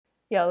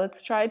Yeah,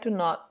 let's try to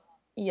not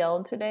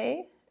yell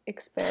today.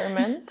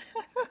 Experiment.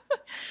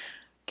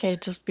 Okay,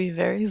 just be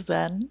very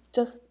zen.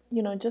 Just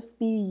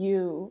be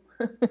you,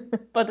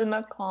 but in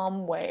a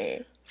calm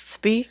way.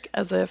 Speak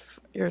as if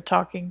you're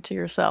talking to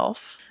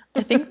yourself.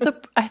 I think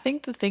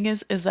the thing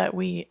is that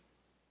we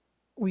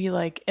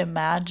like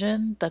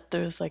imagine that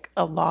there's like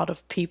a lot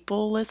of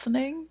people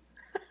listening.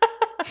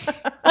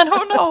 I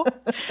don't know.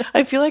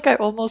 I feel like I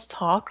almost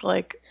talk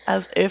like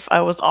as if I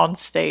was on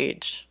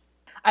stage.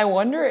 I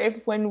wonder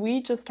if when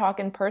we just talk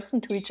in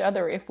person to each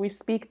other, if we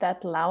speak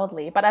that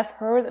loudly. But I've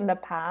heard in the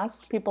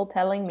past people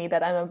telling me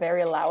that I'm a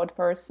very loud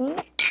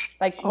person,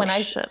 like Oh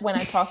shit. when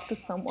I talk to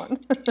someone.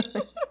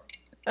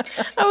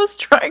 I was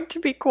trying to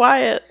be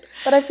quiet.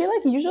 But I feel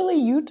like usually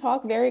you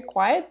talk very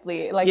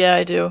quietly. Like, Yeah,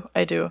 I do.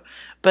 I do.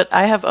 But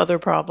I have other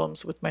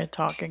problems with my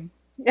talking.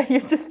 yeah, you're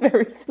just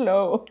very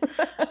slow.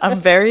 I'm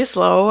very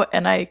slow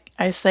and I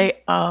say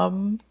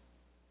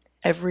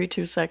every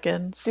 2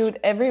 seconds. Dude,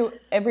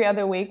 every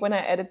other week when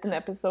I edit an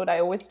episode, I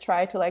always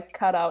try to like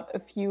cut out a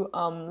few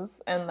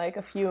ums and like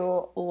a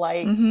few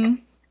like Mm-hmm.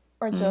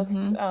 or just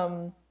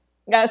Mm-hmm.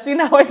 yeah, see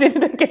now I did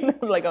it again.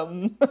 I'm like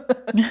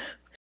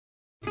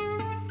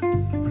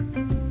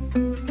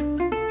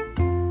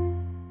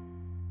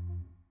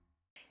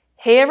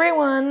Hey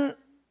everyone,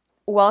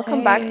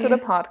 welcome back to the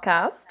Hey.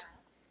 podcast.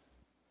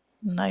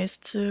 Nice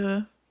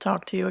to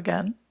talk to you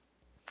again,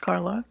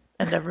 Carla,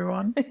 and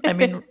everyone. I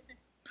mean,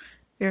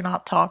 you're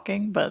not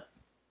talking, but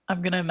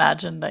I'm gonna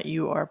imagine that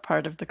you are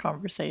part of the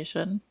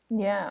conversation.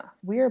 Yeah,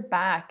 we're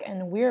back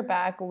and we're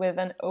back with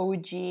an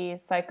OG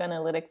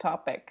psychoanalytic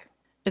topic.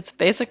 It's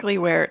basically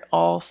where it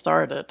all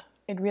started.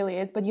 It really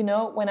is. But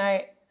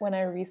when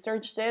I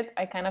researched it,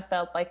 I kind of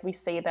felt like we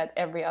say that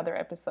every other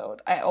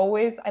episode. I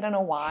don't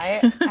know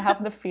why, I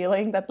have the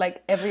feeling that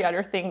like every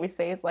other thing we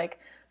say is like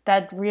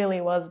that really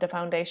was the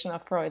foundation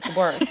of Freud's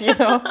work, you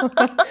know?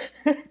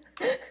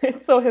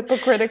 It's so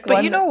hypocritical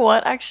But you and know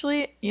what,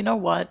 actually? You know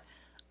what?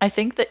 I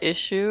think the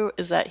issue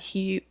is that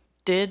he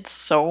did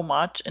so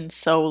much in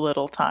so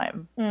little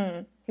time.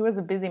 he was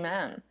a busy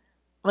man.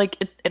 Like,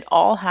 it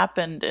all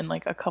happened in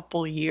like a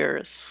couple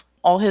years.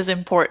 All his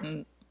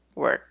important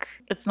work.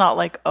 It's not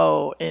like,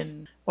 oh,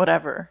 in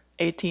whatever,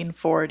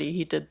 1840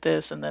 he did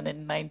this, and then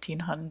in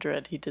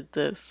 1900 he did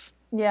this.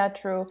 Yeah,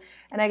 true.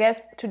 And I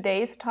guess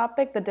today's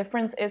topic, the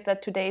difference is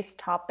that today's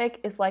topic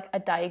is like a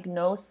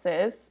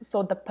diagnosis.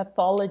 So the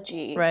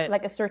pathology, Right.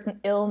 like a certain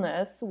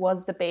illness,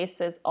 was the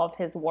basis of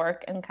his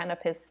work and kind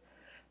of his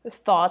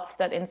thoughts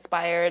that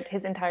inspired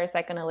his entire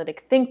psychoanalytic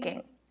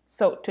thinking.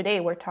 So today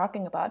we're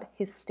talking about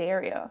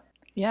hysteria.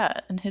 Yeah,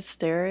 and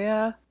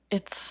hysteria,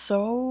 it's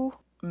so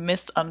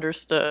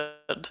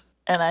misunderstood.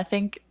 And I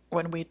think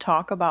when we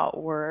talk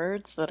about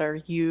words that are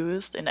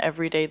used in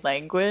everyday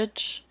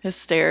language,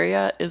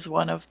 hysteria is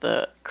one of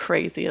the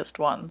craziest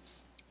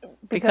ones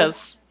Because,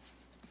 because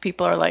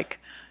people are like,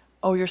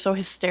 oh, you're so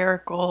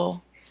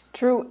hysterical.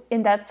 true,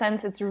 in that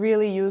sense, it's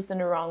really used in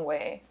the wrong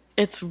way.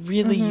 It's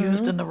really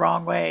used in the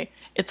wrong way.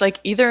 It's like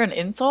either an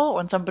insult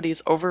when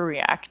somebody's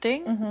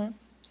overreacting,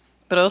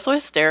 but also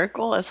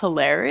hysterical as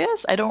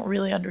hilarious. I don't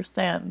really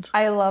understand.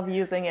 I love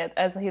using it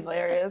as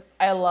hilarious.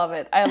 I love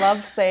it. I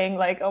love saying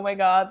like, "Oh my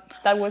god,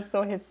 that was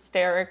so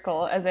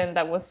hysterical," as in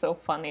that was so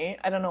funny.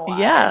 I don't know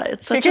Yeah, why.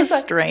 it's such a Because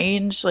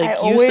strange I like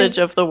usage always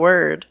of the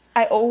word.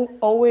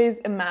 always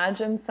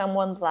imagine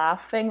someone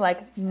laughing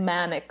like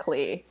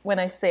manically when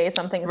I say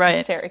something is Right.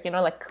 hysteric,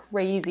 like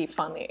crazy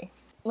funny.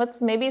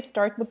 Let's maybe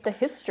start with the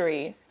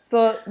history.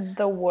 So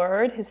the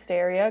word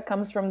hysteria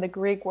comes from the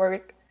Greek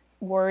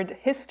word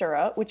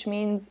hystera, which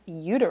means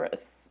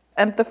uterus.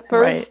 And the Right.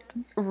 first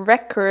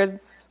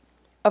records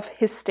of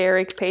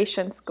hysteric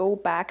patients go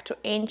back to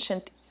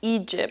ancient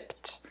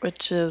Egypt.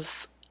 Which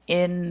is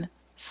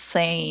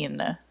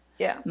insane.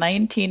 Yeah.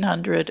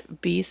 1900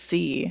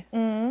 BC.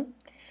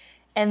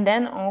 And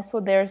then also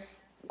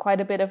there's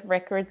quite a bit of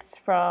records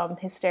from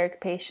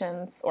hysteric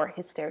patients or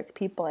hysteric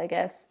people, I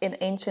guess, in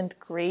ancient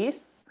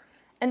Greece.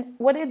 And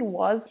what it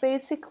was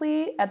basically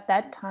at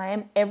that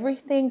time,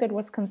 everything that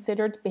was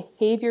considered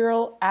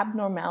behavioral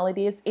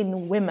abnormalities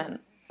in women.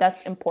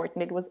 That's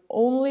important. It was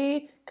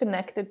only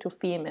connected to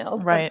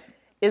females. But Right.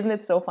 isn't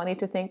it so funny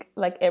to think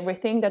like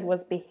everything that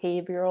was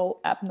behavioral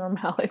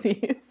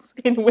abnormalities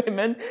in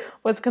women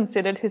was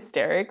considered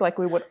hysteric? Like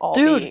we would all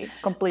Dude, be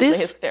completely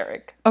this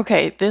hysteric.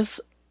 okay, this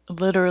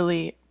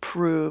literally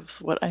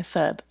proves what I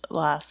said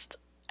last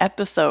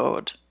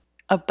episode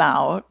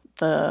about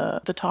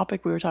the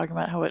topic we were talking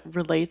about, how it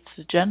relates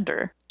to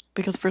gender.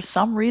 Because for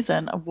some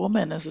reason a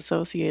woman is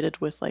associated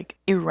with like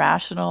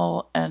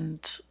irrational and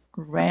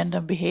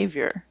random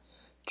behavior.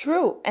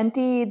 True. And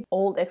the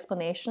old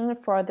explanation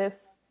for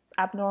this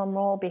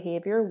abnormal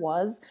behavior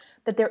was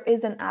that there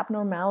is an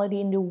abnormality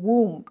in the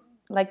womb.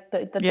 Like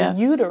that the Yeah.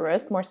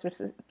 uterus, more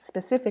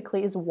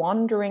specifically, is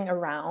wandering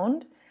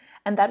around.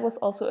 And that was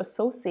also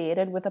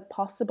associated with a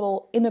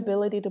possible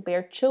inability to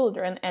bear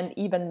children and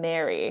even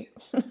marry.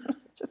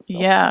 It's just so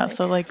Yeah, funny.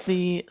 so like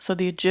the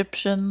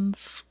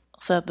Egyptians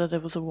said that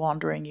it was a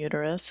wandering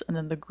uterus, and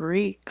then the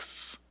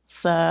Greeks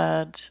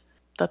said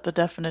that the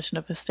definition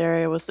of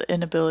hysteria was the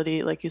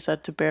inability, like you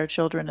said, to bear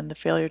children and the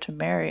failure to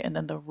marry. And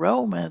then the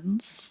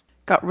Romans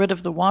got rid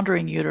of the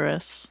wandering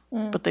uterus,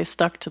 but they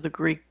stuck to the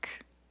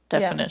Greek Yeah.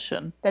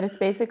 definition. That it's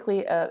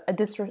basically a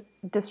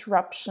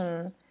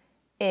disruption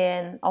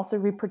in also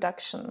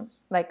reproduction,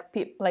 like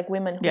like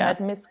women who Yeah. had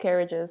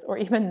miscarriages or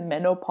even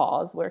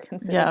menopause were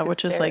considered Yeah,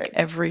 which is like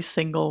hysteric. every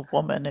single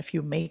woman if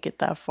you make it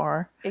that far.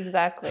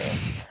 Exactly.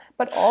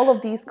 But all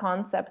of these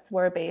concepts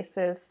were a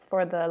basis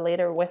for the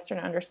later Western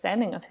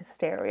understanding of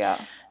hysteria.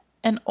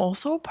 And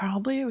also,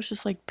 probably it was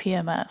just like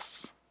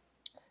PMS.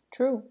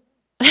 True.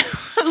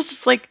 It's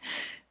just like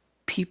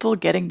people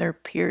getting their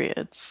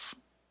periods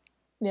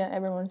Yeah,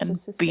 everyone's and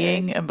just hysteric.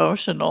 being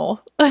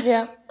emotional.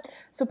 Yeah.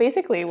 So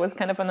basically, it was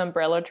kind of an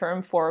umbrella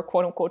term for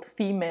quote unquote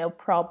female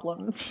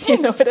problems. You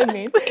know what I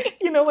mean?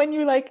 You know, when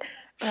you like,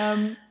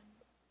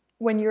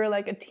 when you're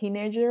like a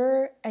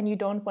teenager and you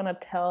don't want to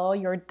tell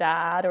your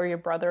dad or your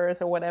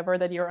brothers or whatever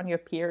that you're on your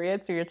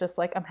period, so you're just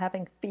like, I'm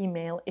having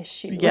female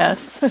issues.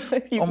 Yes.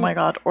 You- Oh my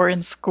God. Or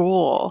in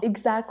school.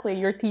 Exactly.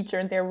 Your teacher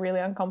and they're really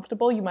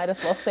uncomfortable. You might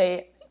as well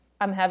say,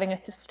 I'm having a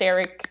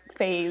hysteric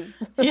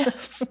phase.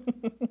 Yes.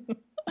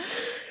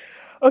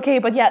 Okay,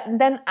 but yeah,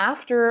 then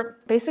after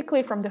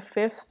basically from the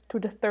 5th to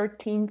the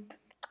 13th,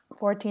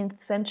 14th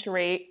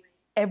century,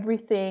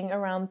 everything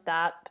around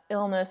that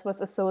illness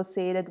was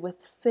associated with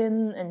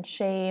sin and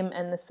shame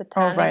and the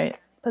satanic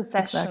right.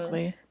 possession.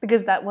 Exactly.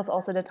 Because that was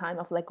also the time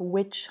of like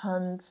witch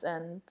hunts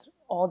and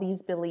all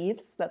these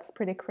beliefs. That's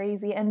pretty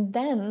crazy. And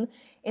then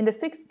in the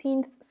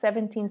 16th,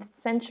 17th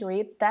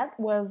century, that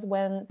was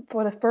when,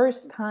 for the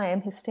first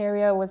time,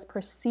 hysteria was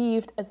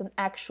perceived as an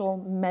actual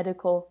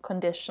medical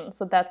condition.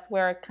 So that's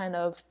where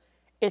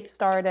it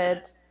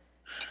started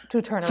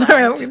to turn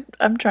around. Sorry,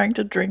 I'm trying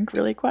to drink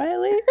really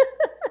quietly.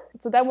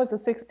 So that was the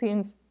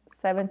 16th,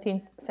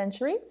 17th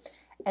century.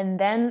 And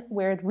then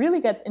where it really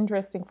gets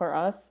interesting for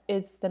us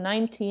is the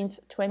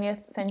 19th,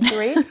 20th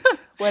century,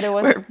 where there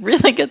was... Where it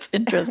really gets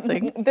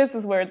interesting. This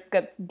is where it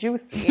gets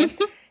juicy.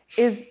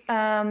 Is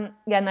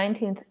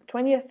 19th,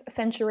 20th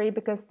century,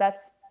 because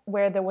that's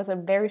where there was a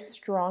very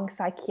strong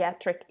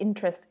psychiatric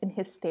interest in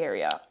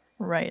hysteria.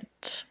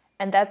 Right.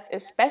 And that's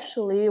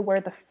especially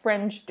where the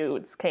French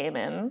dudes came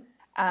in.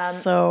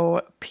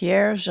 So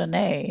Pierre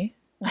Janet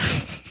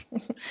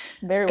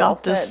Very well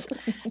said.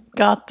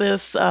 got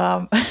this.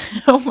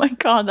 Oh my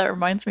God, that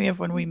reminds me of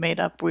when we made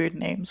up weird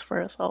names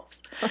for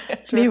ourselves.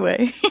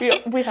 Anyway,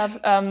 we have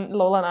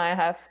Lola and I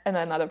have, and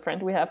another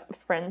friend, we have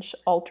French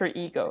alter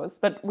egos,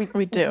 but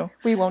we do.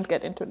 We won't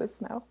get into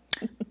this now.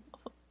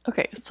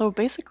 Okay, so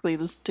basically,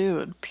 this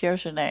dude Pierre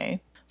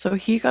Janet, so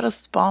he got a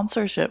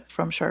sponsorship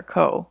from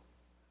Charcot,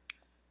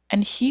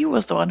 and he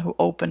was the one who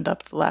opened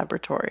up the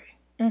laboratory.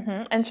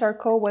 Mm-hmm. And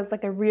Charcot was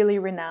like a really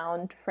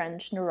renowned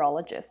French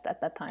neurologist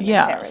at that time in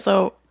Yeah, Paris.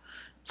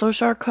 so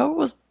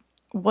Charcot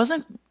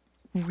wasn't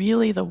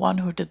really the one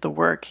who did the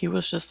work. He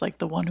was just like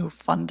the one who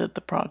funded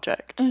the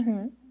project.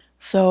 Mm-hmm.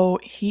 So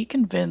he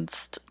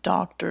convinced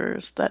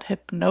doctors that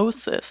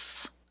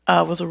hypnosis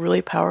was a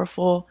really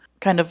powerful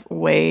kind of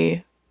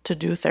way to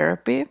do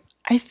therapy.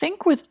 I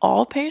think with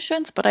all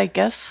patients, but I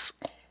guess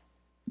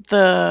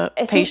the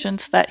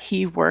patients that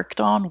he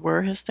worked on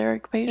were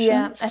hysteric patients.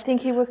 Yeah, I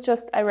think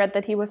I read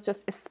that he was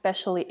just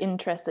especially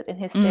interested in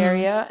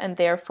hysteria and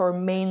therefore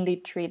mainly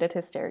treated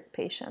hysteric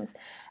patients.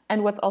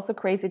 And what's also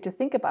crazy to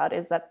think about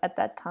is that at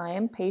that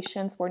time,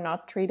 patients were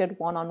not treated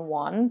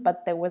one-on-one,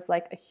 but there was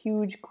like a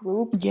huge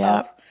groups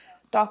of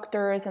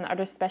doctors and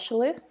other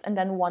specialists, and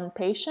then one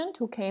patient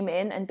who came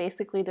in, and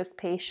basically this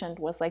patient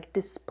was like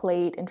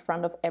displayed in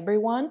front of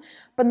everyone,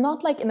 but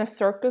not like in a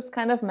circus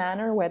kind of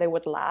manner where they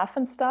would laugh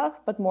and stuff,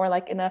 but more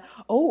like in a,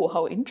 oh,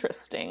 how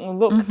interesting,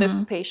 look,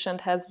 this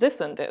patient has this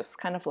and this,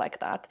 kind of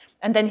like that.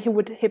 And then he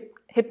would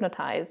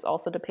hypnotize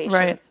also the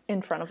patients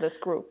in front of this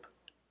group.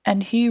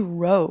 And he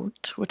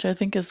wrote, which I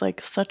think is like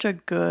such a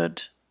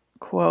good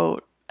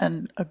quote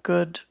and a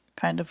good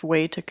kind of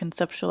way to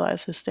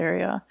conceptualize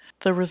hysteria.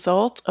 The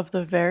result of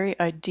the very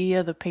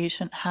idea the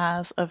patient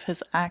has of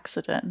his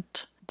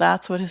accident.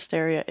 That's what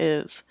hysteria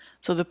is.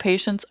 So the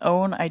patient's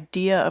own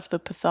idea of the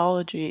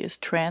pathology is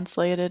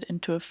translated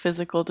into a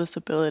physical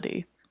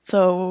disability.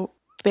 So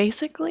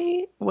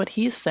basically what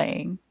he's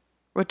saying,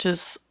 which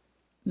is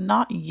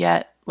not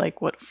yet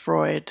like what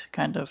Freud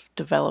kind of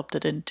developed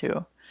it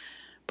into,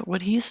 but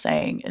what he's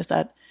saying is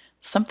that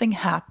something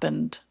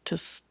happened to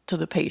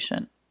the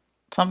patient,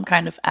 some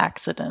kind of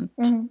accident.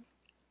 Mm-hmm.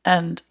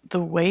 And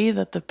the way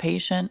that the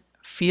patient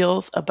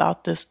feels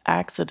about this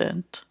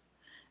accident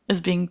is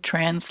being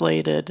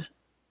translated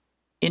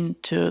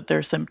into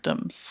their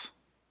symptoms.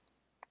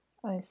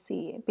 I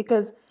see.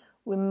 Because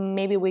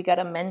we got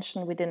to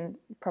mention, we didn't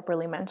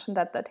properly mention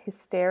that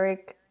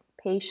hysteric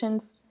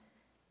patients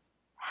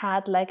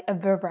had like a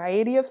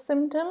variety of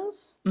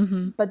symptoms,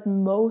 but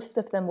most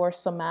of them were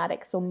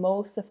somatic. So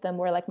most of them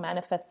were like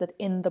manifested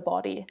in the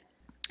body.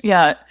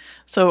 Yeah.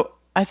 So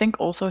I think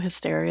also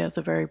hysteria is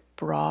a very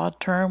broad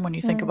term when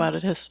you think about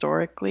it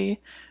historically.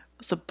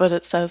 So, but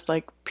it says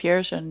like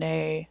Pierre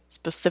Janet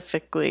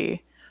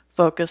specifically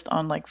focused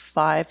on like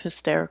 5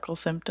 hysterical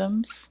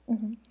symptoms.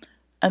 Mm-hmm.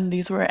 And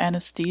these were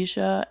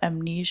anesthesia,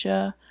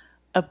 amnesia,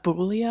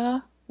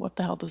 abulia. What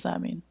the hell does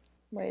that mean?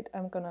 Wait,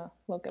 I'm gonna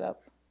look it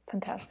up.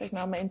 Fantastic.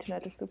 Now my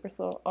internet is super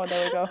slow. Oh,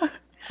 there we go.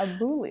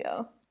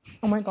 Abulia.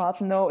 Oh my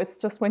god, no, it's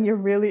just when you're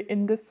really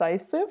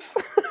indecisive.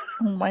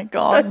 Oh my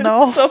God, That is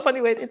no. so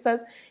funny. Wait, it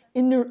says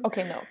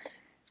okay, no.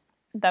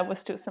 That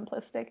was too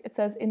simplistic. It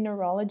says in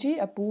neurology,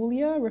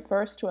 abulia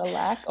refers to a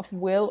lack of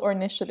will or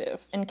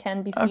initiative and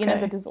can be seen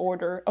as a Okay.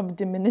 disorder of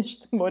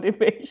diminished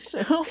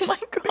motivation. Oh my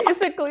God.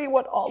 Basically,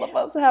 what all of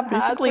us have had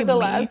Basically for the me.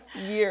 last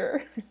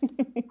year.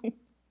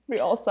 We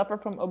all suffer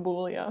from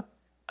abulia.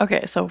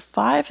 Okay, so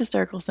 5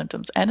 hysterical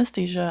symptoms: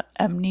 anesthesia,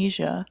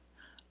 amnesia,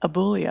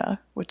 abulia,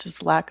 which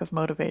is lack of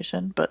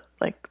motivation, but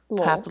like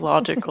Lol.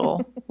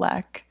 pathological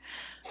lack,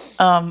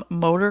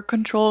 motor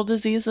control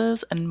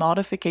diseases, and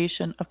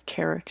modification of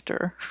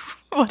character,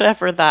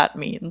 whatever that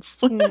means.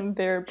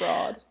 Very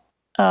broad.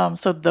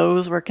 So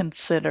those were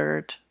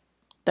considered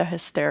the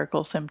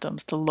hysterical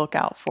symptoms to look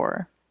out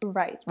for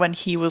Right. when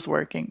he was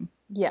working.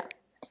 Yeah.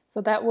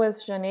 So that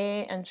was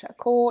Janet and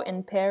Charcot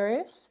in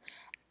Paris.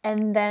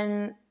 And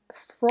then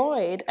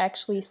Freud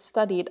actually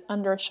studied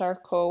under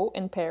Charcot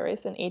in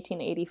Paris in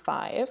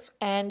 1885.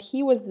 And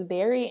he was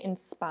very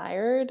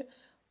inspired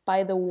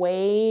by the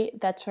way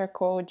that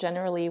Charcot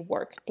generally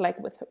worked, like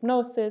with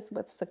hypnosis,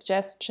 with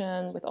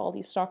suggestion, with all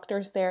these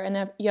doctors there.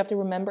 And you have to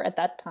remember at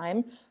that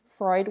time,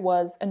 Freud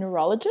was a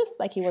neurologist,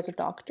 like he was a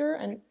doctor,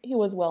 and he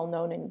was well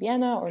known in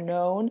Vienna or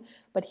known,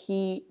 but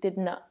he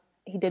didn't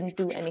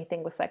do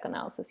anything with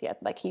psychoanalysis yet.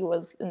 Like he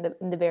was in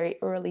the very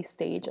early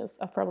stages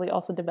of probably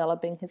also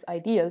developing his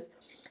ideas.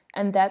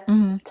 And that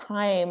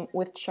time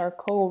with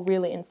Charcot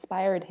really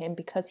inspired him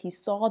because he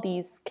saw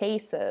these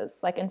cases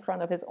like in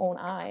front of his own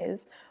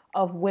eyes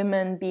of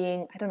women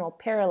being, I don't know,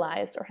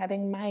 paralyzed or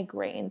having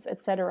migraines,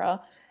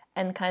 etc.,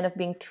 and kind of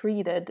being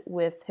treated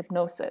with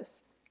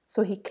hypnosis.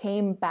 So he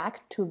came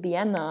back to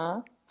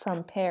Vienna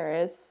from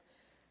Paris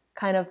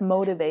kind of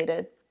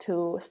motivated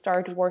to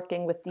start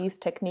working with these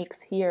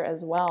techniques here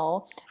as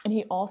well. And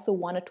he also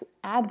wanted to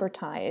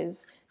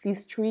advertise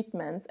these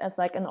treatments as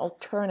like an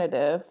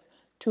alternative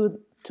to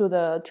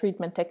the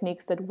treatment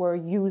techniques that were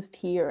used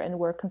here and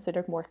were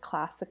considered more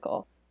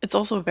classical. It's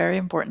also very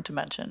important to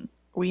mention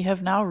we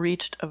have now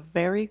reached a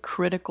very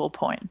critical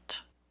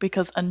point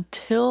because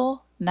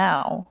until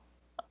now,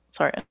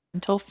 sorry,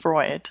 until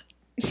Freud,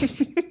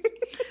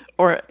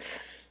 or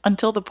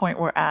until the point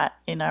we're at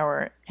in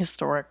our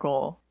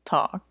historical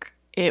talk,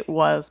 it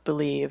was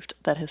believed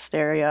that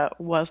hysteria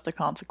was the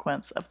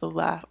consequence of the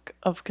lack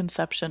of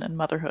conception and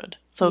motherhood.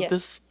 So this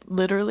Yes.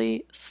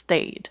 literally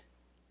stayed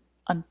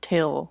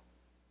until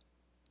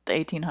the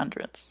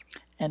 1800s.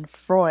 And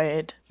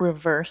Freud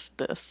reversed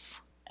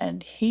this,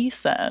 and he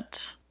said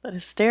that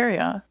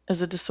hysteria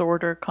is a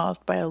disorder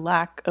caused by a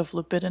lack of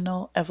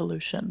libidinal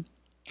evolution.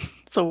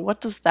 So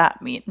what does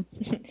that mean?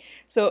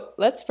 So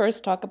let's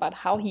first talk about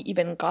how he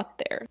even got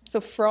there. So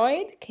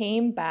Freud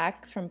came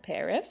back from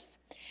Paris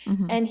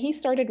and he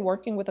started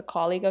working with a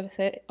colleague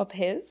of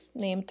his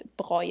named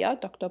Breuer,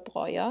 Dr.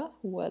 Breuer,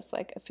 who was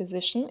like a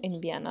physician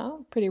in Vienna,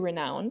 pretty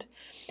renowned.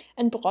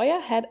 And Breuer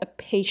had a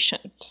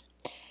patient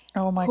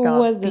Oh my who God,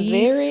 was the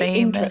very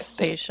famous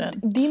interesting.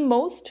 patient. The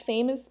most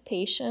famous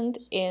patient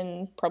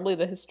in probably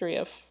the history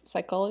of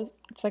psychology.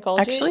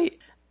 Actually,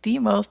 the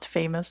most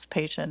famous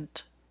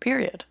patient,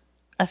 period,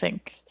 I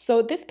think.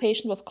 So this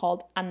patient was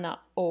called Anna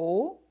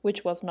O,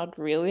 which was not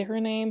really her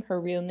name. Her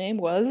real name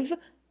was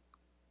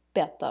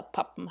Bertha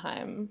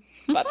Pappenheim,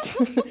 but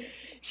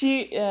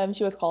she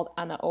was called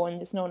Anna O and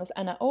is known as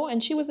Anna O,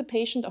 and she was a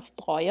patient of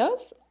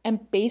Breuer's,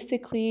 and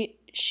basically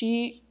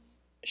she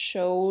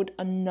showed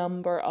a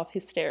number of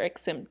hysteric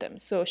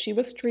symptoms. So she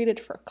was treated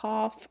for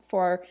cough,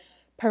 for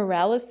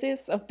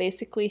paralysis of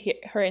basically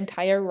her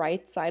entire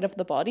right side of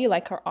the body,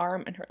 like her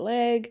arm and her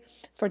leg,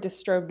 for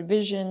disturbed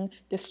vision,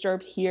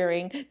 disturbed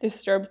hearing,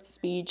 disturbed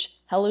speech,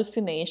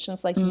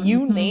 hallucinations, like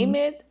you name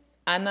it,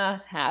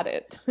 Anna had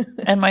it.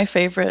 And my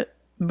favorite,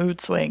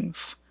 mood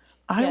swings.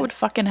 I would Yes.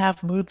 fucking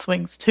have mood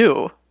swings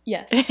too.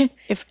 Yes.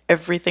 If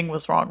everything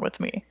was wrong with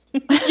me.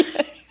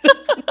 Yes,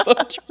 this is so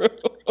true.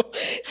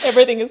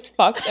 Everything is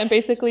fucked, and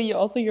basically,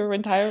 your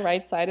entire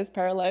right side is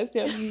paralyzed.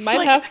 You might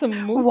Like, have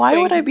some mood why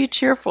would I be swings.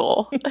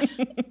 cheerful?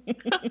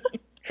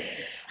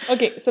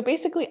 Okay, so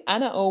basically,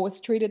 Anna O was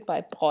treated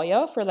by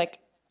Breuer for like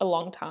a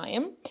long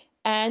time,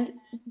 and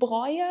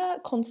Breuer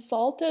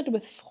consulted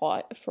with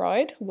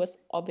Freud, who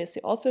was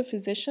obviously also a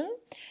physician,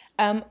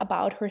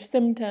 about her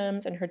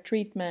symptoms and her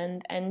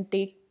treatment, and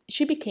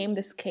she became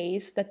this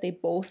case that they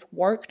both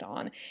worked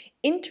on.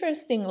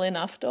 Interestingly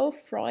enough, though,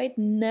 Freud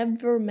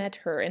never met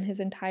her in his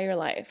entire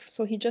life,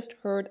 so he just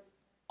heard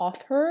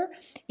of her,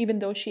 even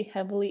though she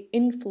heavily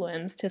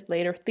influenced his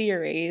later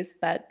theories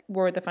that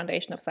were the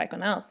foundation of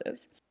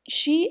psychoanalysis.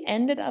 She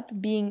ended up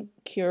being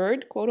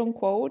cured, quote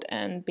unquote,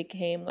 and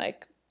became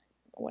like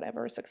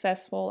whatever,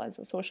 successful as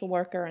a social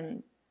worker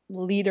and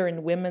leader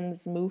in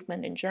women's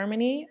movement in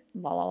Germany,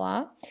 la la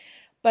la.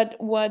 But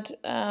what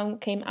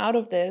came out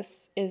of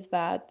this is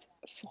that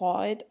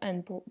Freud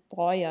and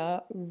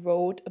Breuer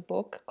wrote a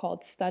book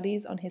called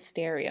Studies on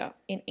Hysteria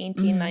in Mm.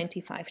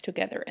 1895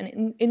 together.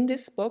 And in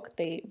this book,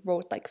 they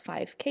wrote like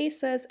 5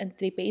 cases, and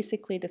they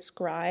basically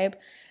describe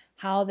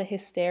how the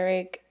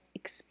hysteric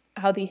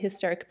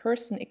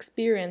person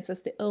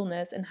experiences the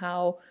illness, and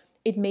how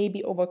it may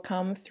be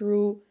overcome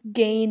through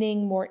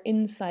gaining more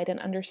insight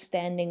and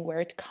understanding where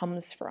it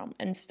comes from.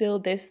 And still,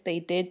 this they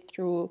did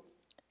through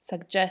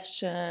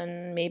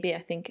suggestion, maybe I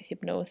think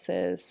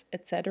hypnosis,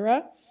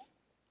 etc.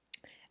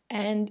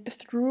 And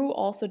through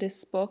also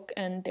this book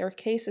and their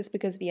cases,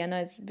 because Vienna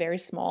is very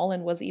small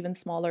and was even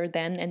smaller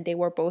then, and they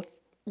were both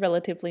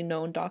relatively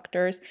known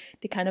doctors,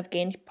 they kind of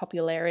gained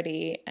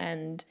popularity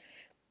and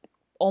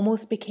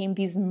almost became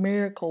these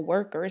miracle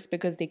workers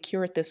because they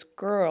cured this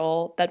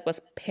girl that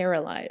was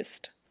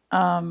paralyzed.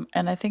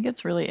 And I think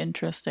it's really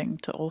interesting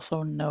to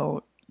also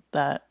note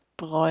that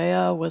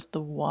Breuer was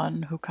the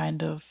one who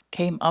kind of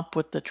came up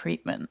with the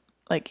treatment.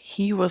 Like,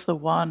 he was the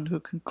one who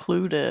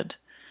concluded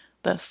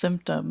that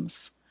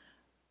symptoms,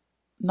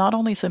 not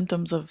only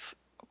symptoms of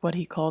what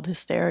he called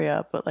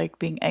hysteria, but like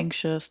being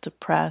anxious,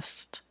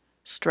 depressed,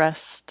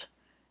 stressed,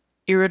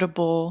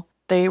 irritable,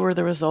 they were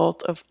the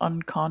result of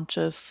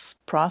unconscious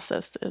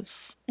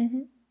processes.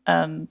 Mm-hmm.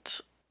 And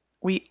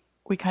we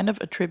kind of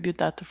attribute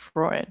that to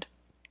Freud.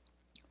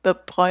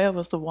 But Breuer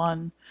was the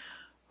one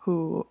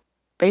who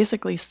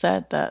basically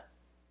said that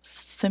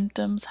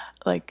symptoms,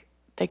 like,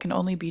 they can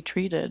only be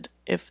treated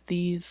if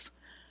these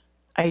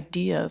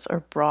ideas are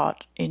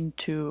brought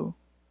into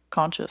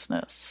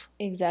consciousness.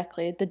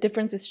 Exactly. The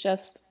difference is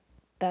just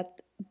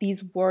that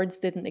these words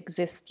didn't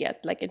exist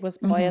yet. Like it was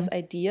Mm-hmm. Breuer's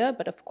idea,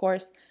 but of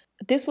course,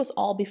 this was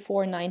all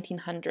before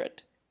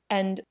 1900.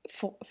 And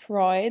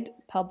Freud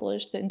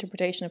published the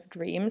interpretation of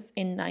dreams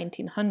in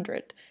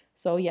 1900.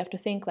 So you have to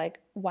think like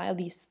while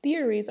these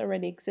theories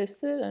already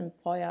existed and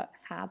Breuer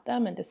had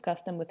them and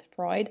discussed them with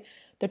Freud,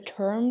 the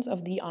terms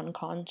of the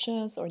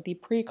unconscious or the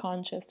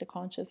preconscious, the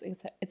conscious,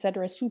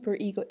 etc.,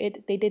 superego,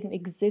 they didn't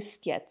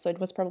exist yet. So it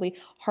was probably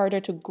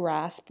harder to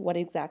grasp what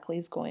exactly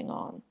is going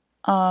on.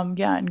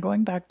 Yeah, and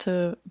going back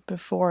to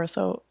before,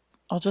 so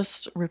I'll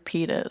just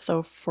repeat it.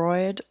 So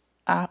Freud,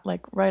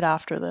 like right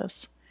after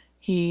this,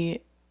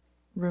 he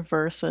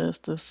reverses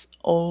this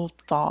old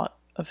thought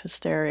of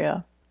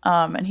hysteria.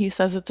 And he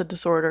says it's a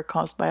disorder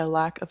caused by a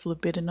lack of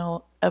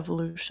libidinal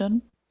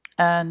evolution.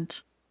 And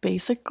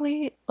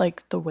basically,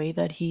 like the way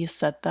that he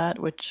said that,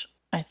 which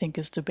I think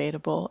is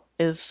debatable,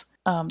 is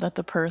that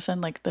the person,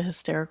 like the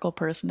hysterical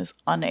person, is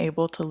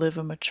unable to live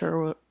a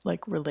mature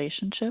like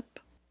relationship.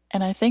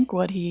 And I think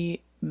what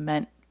he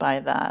meant by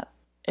that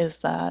is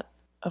that,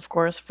 of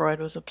course, Freud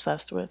was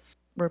obsessed with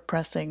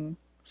repressing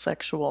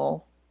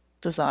sexual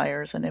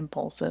desires and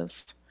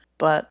impulses,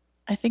 but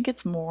I think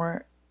it's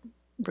more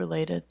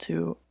related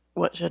to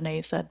what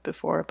Janae said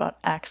before about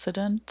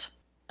accident.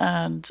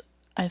 And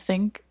I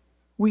think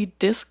we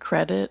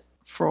discredit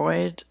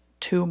Freud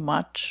too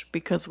much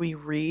because we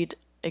read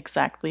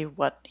exactly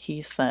what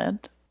he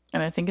said.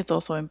 And I think it's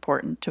also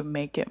important to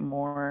make it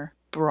more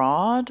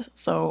broad.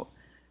 So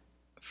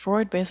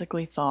Freud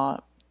basically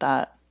thought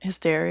that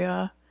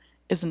hysteria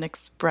is an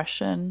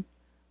expression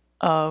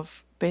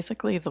of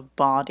basically the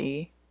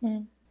body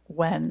Mm.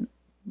 when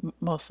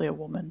mostly a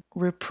woman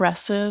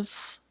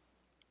represses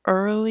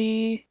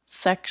early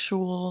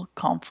sexual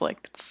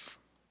conflicts.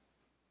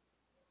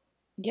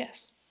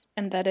 Yes,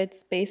 and that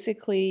it's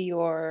basically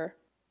your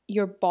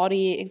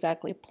body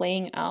exactly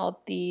playing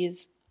out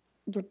these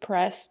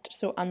repressed,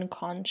 so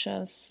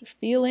unconscious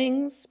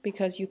feelings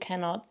because you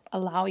cannot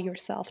allow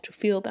yourself to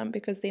feel them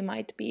because they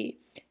might be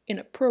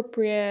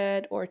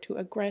inappropriate or too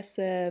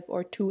aggressive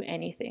or too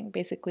anything.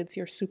 Basically, it's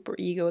your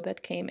superego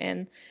that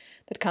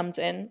comes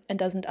in and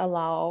doesn't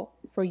allow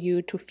for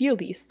you to feel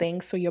these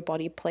things, so your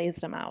body plays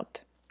them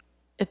out.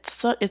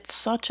 It's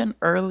such an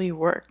early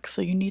work,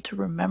 so you need to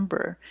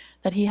remember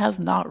that he has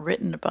not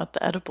written about the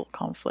Oedipal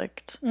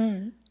conflict.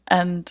 Mm.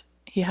 And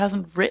he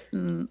hasn't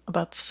written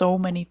about so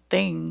many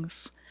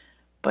things,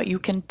 but you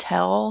can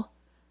tell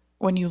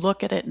when you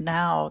look at it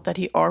now that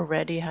he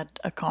already had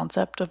a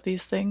concept of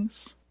these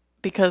things.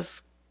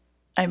 Because,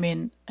 I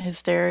mean,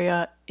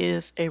 hysteria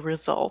is a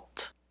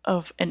result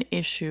of an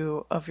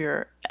issue of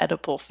your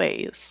Oedipal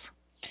phase.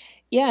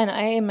 Yeah, and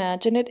I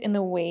imagine it in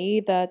the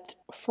way that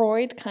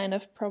Freud kind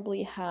of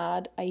probably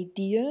had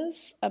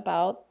ideas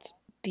about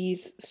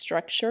these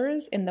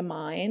structures in the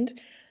mind.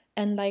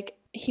 And like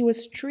he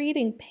was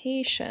treating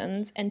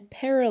patients, and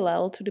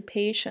parallel to the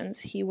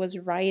patients, he was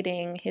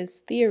writing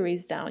his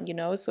theories down, you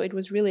know? So it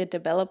was really a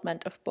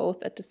development of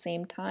both at the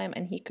same time.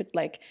 And he could,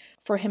 like,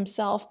 for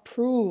himself,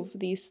 prove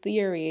these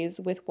theories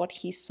with what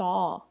he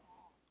saw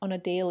on a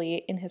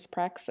daily in his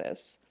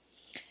praxis.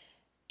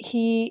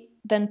 He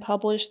then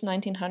published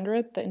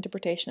 1900 the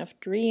interpretation of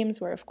dreams,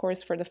 where of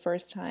course for the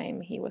first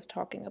time he was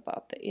talking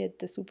about the id,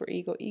 the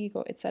superego,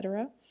 ego,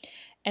 etc.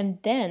 And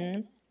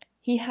then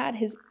he had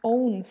his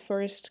own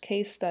first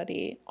case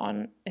study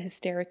on a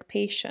hysteric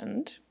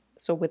patient,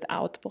 so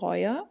without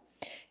Breuer,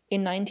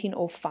 in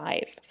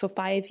 1905, so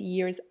 5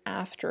 years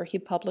after he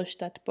published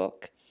that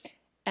book.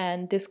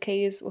 And this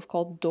case was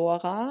called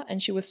Dora,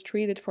 and she was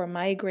treated for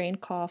migraine,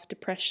 cough,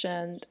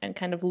 depression, and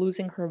kind of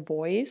losing her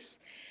voice.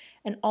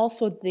 And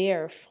also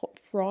there,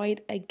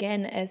 Freud,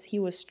 again, as he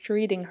was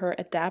treating her,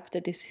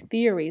 adapted his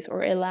theories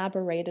or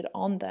elaborated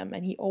on them.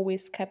 And he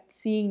always kept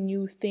seeing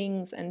new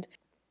things and,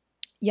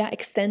 yeah,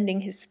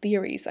 extending his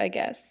theories, I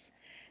guess.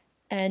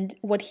 And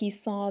what he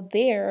saw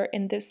there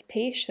in this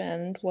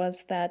patient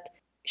was that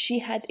she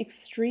had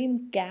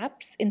extreme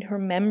gaps in her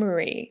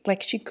memory.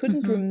 Like she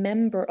couldn't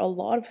remember a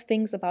lot of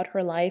things about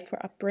her life,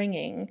 her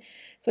upbringing.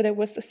 So there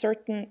was a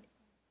certain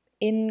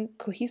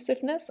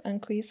uncohesiveness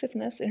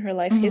in her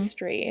life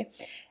history.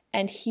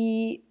 And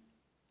he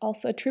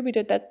also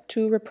attributed that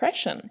to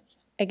repression.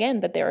 Again,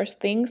 that there are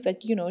things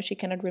that, she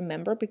cannot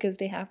remember because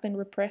they have been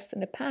repressed in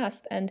the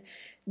past. And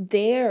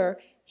there,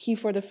 he,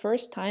 for the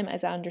first time,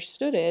 as I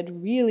understood it,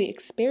 really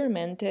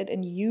experimented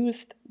and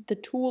used the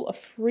tool of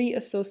free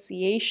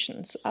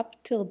association. So up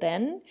till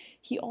then,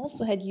 he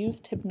also had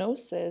used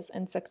hypnosis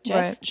and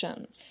suggestion.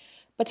 Right.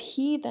 But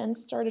he then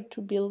started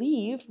to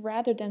believe,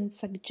 rather than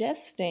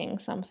suggesting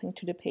something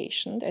to the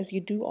patient, as you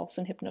do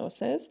also in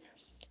hypnosis,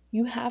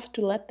 you have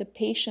to let the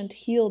patient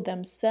heal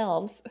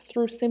themselves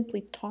through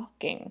simply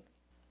talking.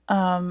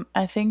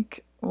 I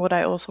think what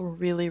I also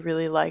really,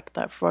 really like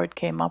that Freud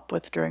came up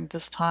with during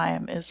this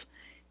time is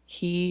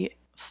he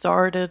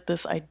started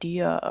this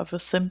idea of a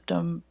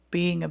symptom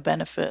being a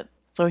benefit.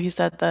 So he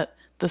said that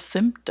the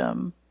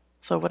symptom,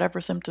 so whatever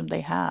symptom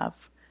they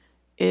have,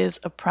 is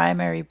a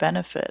primary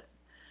benefit.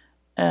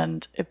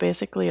 And it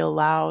basically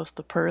allows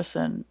the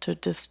person to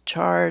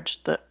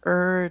discharge the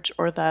urge,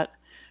 or that,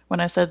 when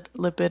I said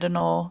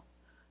libidinal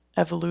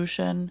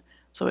evolution,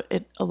 so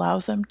it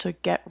allows them to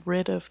get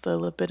rid of the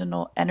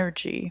libidinal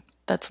energy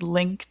that's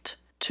linked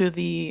to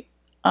the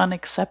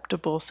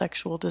unacceptable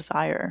sexual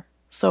desire.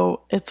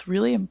 So it's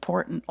really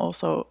important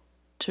also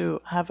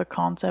to have a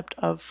concept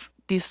of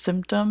these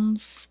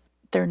symptoms.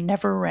 They're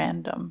never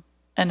random.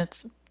 And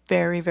it's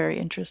very, very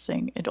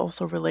interesting. It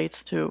also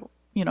relates to,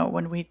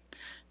 when we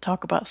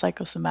talk about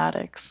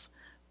psychosomatics.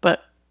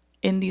 But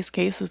in these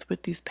cases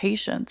with these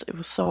patients, it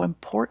was so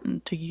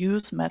important to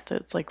use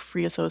methods like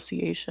free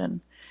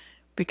association,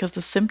 because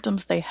the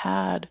symptoms they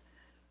had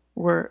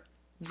were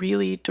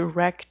really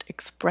direct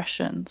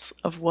expressions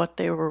of what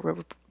they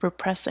were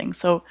repressing.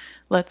 So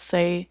let's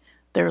say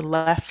their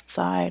left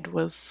side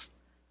was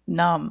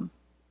numb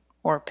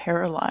or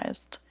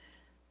paralyzed.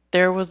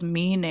 There was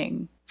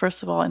meaning,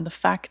 first of all, in the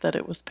fact that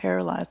it was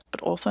paralyzed,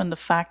 but also in the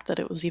fact that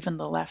it was even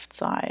the left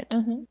side.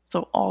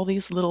 So all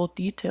these little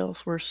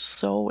details were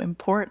so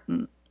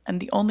important. And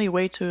the only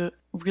way to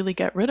really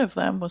get rid of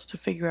them was to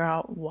figure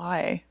out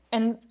why.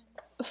 And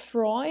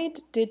Freud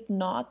did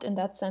not, in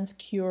that sense,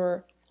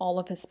 cure all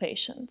of his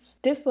patients.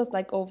 This was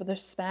like over the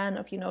span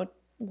of,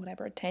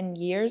 10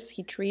 years,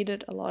 he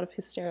treated a lot of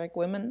hysteric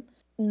women.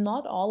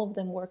 Not all of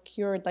them were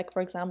cured. Like,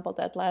 for example,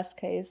 that last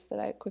case that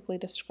I quickly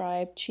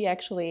described, she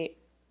actually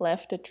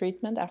left the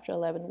treatment after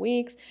 11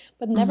 weeks.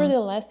 But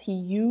nevertheless, he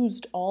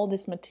used all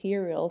this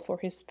material for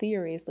his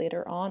theories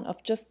later on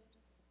of just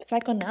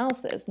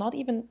psychoanalysis, not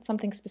even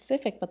something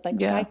specific, but like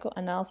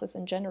psychoanalysis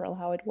in general,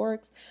 how it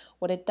works,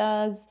 what it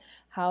does,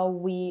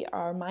 how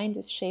our mind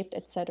is shaped,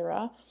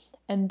 etc.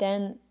 And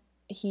then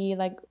he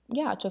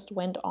just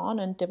went on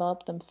and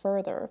developed them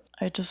further.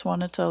 I just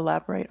wanted to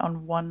elaborate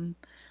on one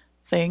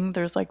thing.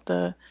 There's like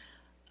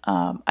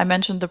I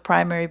mentioned the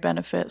primary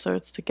benefit, so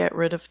it's to get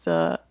rid of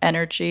the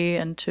energy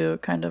and to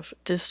kind of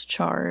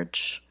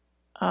discharge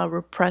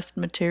repressed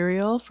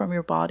material from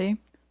your body.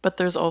 But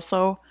there's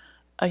also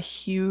a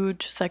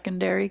huge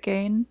secondary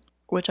gain,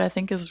 which I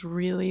think is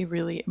really,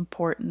 really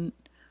important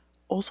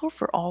also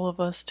for all of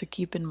us to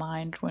keep in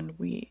mind when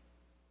we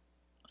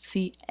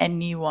see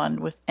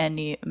anyone with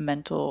any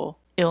mental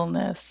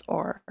illness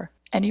or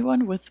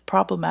anyone with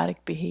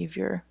problematic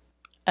behavior.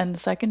 And the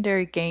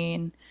secondary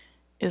gain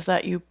is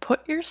that you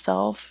put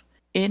yourself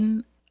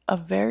in a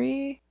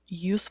very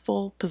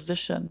useful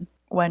position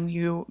when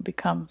you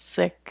become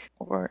sick,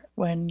 or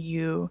when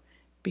you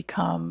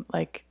become,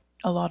 like,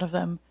 a lot of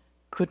them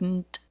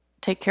couldn't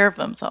take care of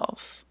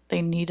themselves.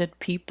 They needed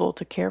people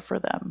to care for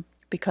them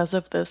because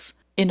of this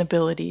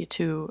inability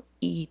to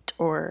eat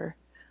or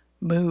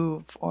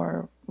move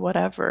or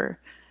whatever.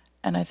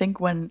 And I think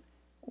when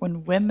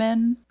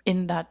women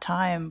in that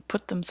time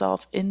put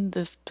themselves in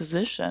this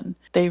position,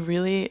 they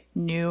really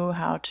knew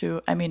how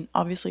to, I mean,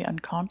 obviously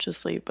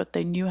unconsciously, but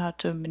they knew how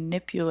to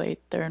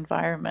manipulate their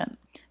environment.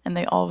 And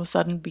they all of a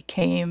sudden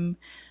became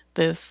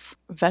this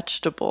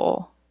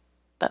vegetable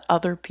that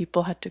other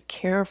people had to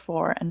care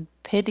for and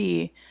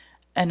pity.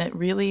 And it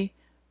really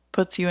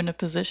puts you in a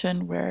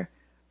position where,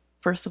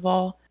 first of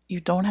all, you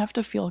don't have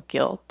to feel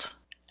guilt.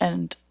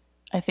 And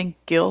I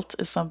think guilt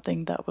is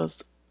something that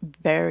was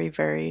very,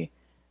 very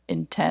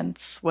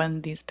intense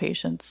when these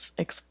patients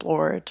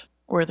explored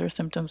where their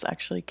symptoms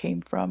actually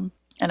came from.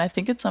 And I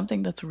think it's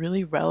something that's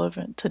really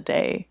relevant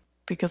today,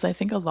 because I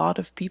think a lot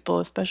of people,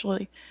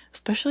 especially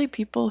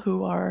people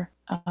who are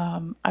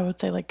I would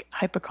say like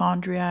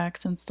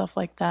hypochondriacs and stuff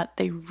like that,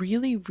 they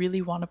really,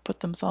 really want to put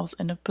themselves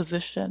in a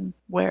position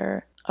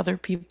where other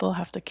people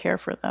have to care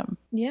for them.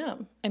 Yeah.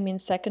 I mean,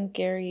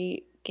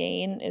 secondary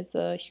gain is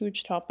a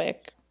huge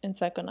topic in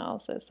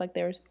psychoanalysis. Like,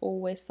 there's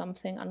always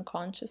something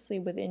unconsciously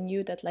within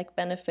you that like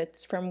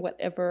benefits from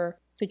whatever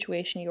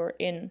situation you're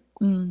in,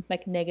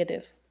 like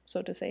negative,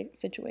 so to say,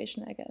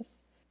 situation, I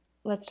guess.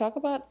 Let's talk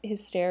about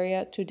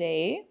hysteria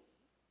today,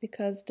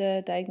 because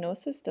the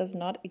diagnosis does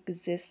not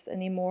exist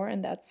anymore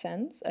in that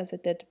sense as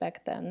it did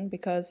back then,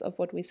 because of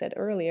what we said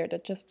earlier,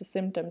 that just the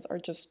symptoms are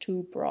just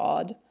too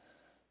broad,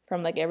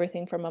 from like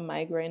everything from a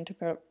migraine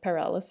to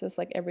paralysis,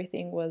 like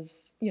everything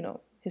was,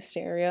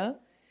 hysteria.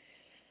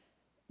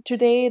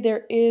 Today,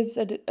 there is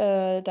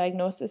a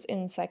diagnosis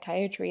in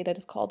psychiatry that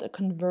is called a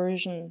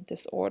conversion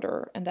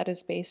disorder. And that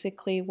is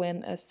basically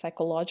when a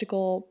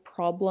psychological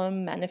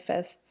problem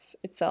manifests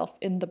itself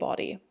in the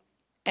body.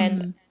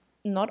 And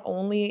not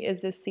only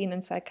is this seen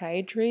in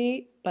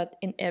psychiatry, but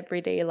in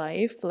everyday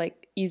life.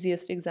 Like,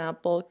 easiest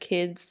example,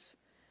 kids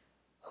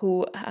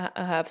who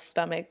have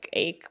stomach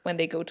ache when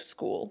they go to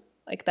school.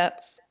 Like,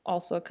 that's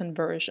also a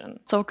conversion.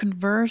 So,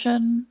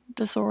 conversion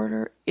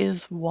disorder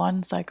is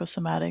one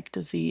psychosomatic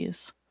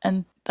disease.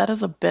 And that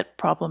is a bit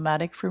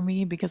problematic for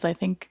me because I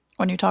think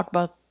when you talk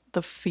about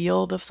the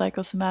field of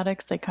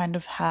psychosomatics, they kind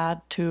of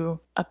had to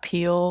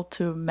appeal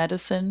to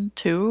medicine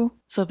too.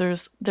 So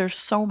there's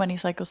so many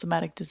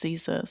psychosomatic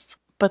diseases,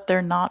 but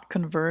they're not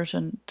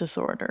conversion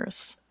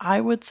disorders.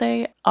 I would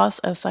say us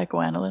as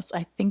psychoanalysts,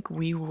 I think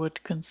we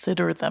would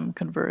consider them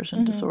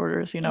conversion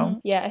disorders, you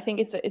know? Yeah, I think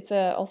it's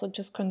a also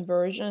just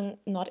conversion,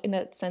 not in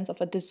a sense of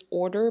a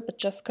disorder, but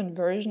just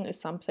conversion is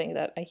something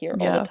that I hear all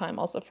the Yeah. time,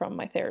 also from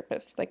my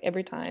therapist. Like,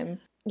 every time,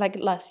 like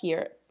last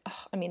year,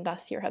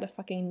 last year I had a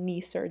fucking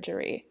knee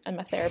surgery, and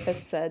my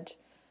therapist said,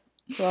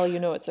 well,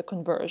 it's a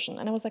conversion.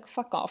 And I was like,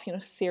 fuck off,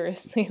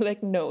 seriously.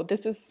 Like, no,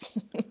 this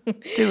is.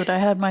 Dude, I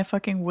had my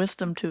fucking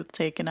wisdom tooth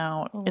taken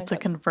out. Oh my It's a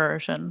God.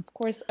 conversion. Of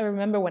course, I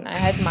remember when I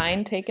had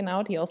mine taken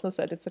out, he also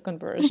said it's a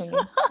conversion.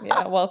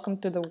 Yeah, welcome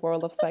to the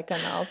world of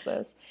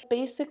psychoanalysis.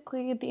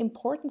 Basically, the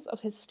importance of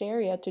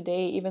hysteria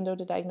today, even though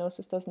the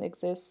diagnosis doesn't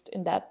exist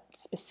in that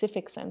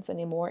specific sense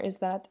anymore, is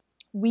that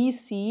we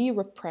see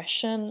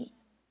repression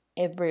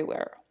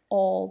everywhere,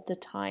 all the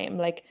time,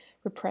 like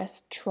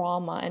repressed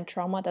trauma. And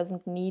trauma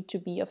doesn't need to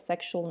be of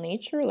sexual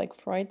nature, like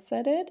Freud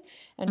said it.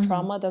 And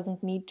trauma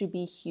doesn't need to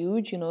be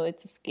huge.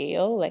 It's a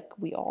scale. Like,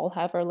 we all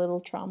have our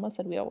little traumas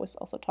that we always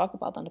also talk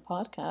about on the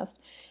podcast,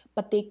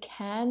 but they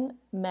can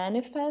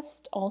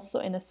manifest also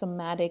in a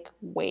somatic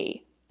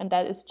way. And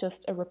that is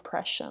just a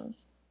repression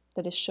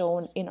that is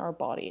shown in our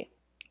body.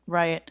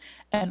 Right.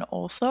 And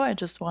also I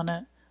just want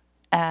to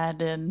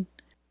add in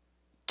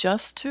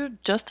just to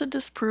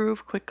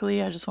disprove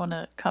quickly, I just want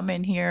to come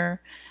in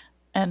here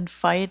and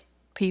fight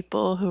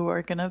people who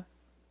are going to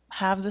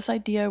have this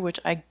idea, which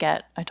I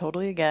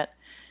totally get.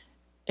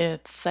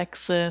 It's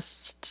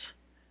sexist.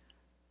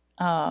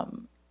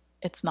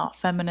 It's not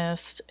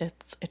feminist.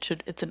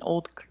 It's an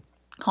old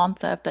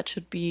concept that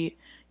should be,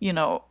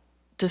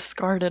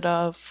 discarded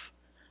of.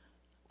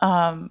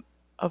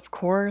 Of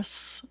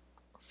course,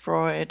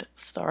 Freud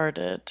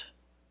started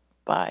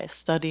by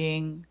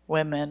studying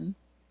women,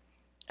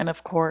 and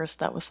of course,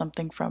 that was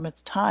something from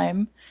its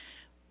time.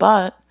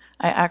 But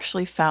I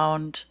actually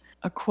found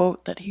a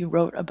quote that he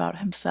wrote about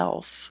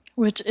himself,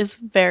 which is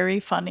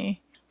very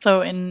funny.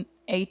 So in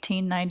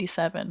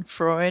 1897,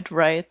 Freud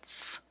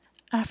writes,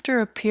 after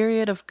a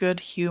period of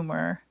good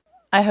humor,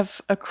 I have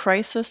a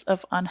crisis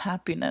of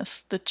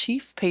unhappiness. The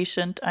chief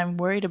patient I'm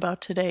worried about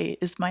today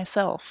is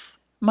myself.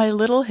 My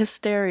little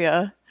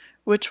hysteria,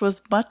 which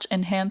was much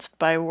enhanced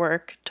by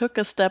work, took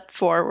a step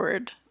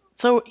forward.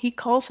 So he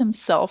calls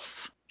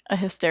himself a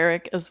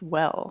hysteric as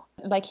well.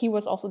 Like, he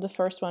was also the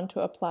first one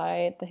to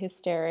apply the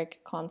hysteric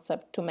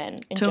concept to men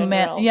in To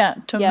men, general. yeah,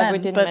 to Yeah, men. we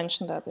didn't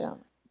mention that, yeah.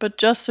 But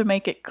just to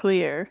make it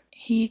clear,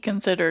 he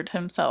considered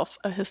himself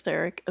a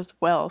hysteric as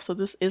well. So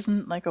this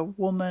isn't like a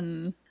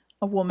woman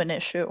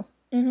issue.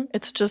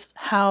 It's just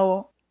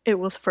how it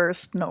was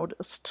first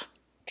noticed.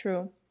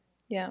 True.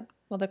 Yeah.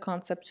 Well, the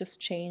concept just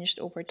changed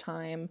over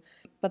time.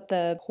 But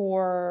the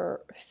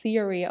core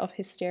theory of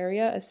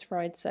hysteria, as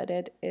Freud said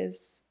it,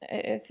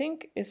 I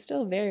think, is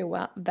still very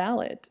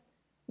valid,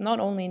 not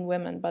only in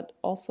women, but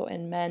also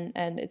in men.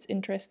 And it's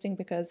interesting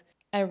because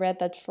I read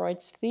that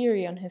Freud's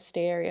theory on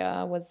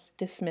hysteria was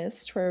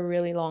dismissed for a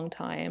really long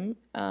time,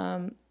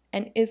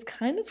 and is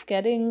kind of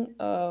getting,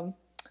 how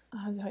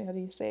do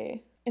you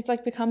say? It's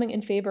like becoming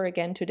in favor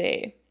again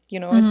today.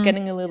 It's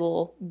getting a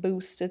little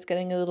boost. It's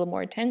getting a little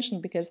more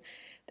attention because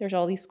there's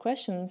all these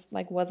questions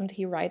like, wasn't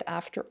he right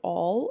after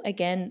all?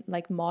 Again,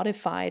 like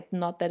modified,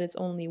 not that it's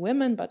only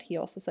women, but he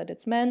also said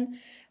it's men.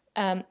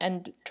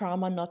 And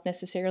trauma not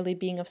necessarily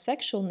being of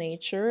sexual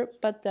nature,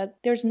 but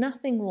that there's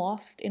nothing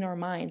lost in our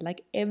mind.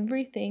 Like,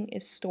 everything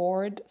is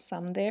stored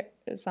somewhere,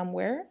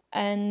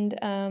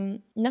 and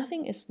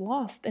nothing is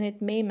lost. And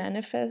it may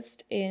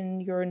manifest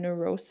in your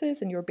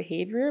neurosis and your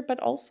behavior, but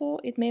also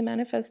it may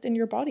manifest in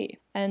your body.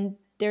 And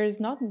there is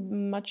not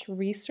much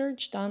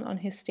research done on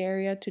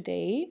hysteria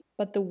today,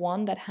 but the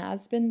one that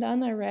has been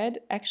done, I read,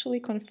 actually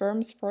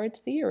confirms Freud's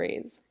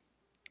theories,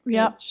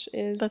 Yeah, which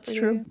is that's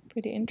true.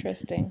 pretty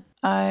interesting.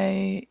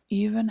 I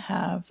even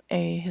have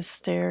a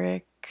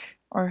hysteric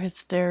or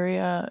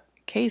hysteria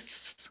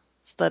case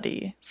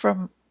study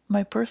from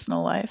my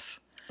personal life,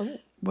 Oh,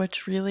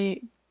 which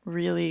really,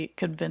 really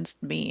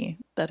convinced me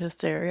that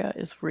hysteria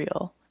is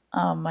real.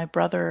 My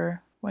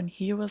brother, when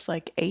he was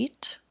like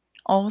 8,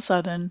 all of a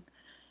sudden,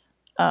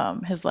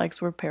 his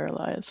legs were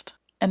paralyzed.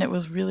 And it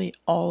was really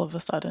all of a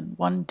sudden.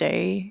 One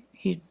day,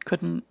 he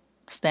couldn't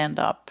stand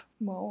up.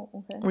 wow,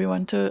 okay. We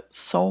went to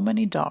so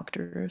many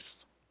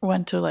doctors,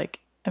 went to like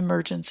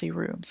emergency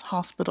rooms,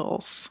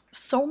 hospitals,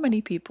 so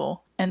many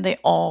people, and they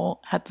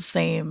all had the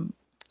same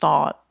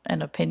thought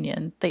and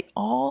opinion. They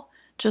all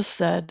just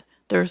said,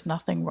 there's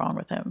nothing wrong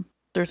with him.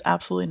 There's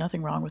absolutely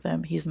nothing wrong with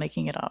him. He's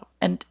making it up.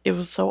 And it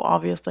was so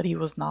obvious that he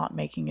was not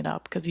making it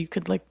up because you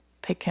could like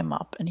pick him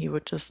up and he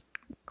would just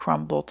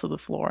crumble to the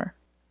floor.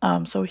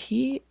 So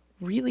he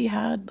really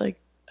had like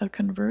a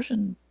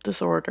conversion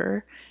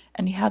disorder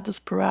and he had this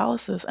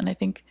paralysis. And I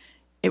think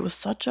it was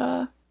such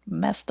a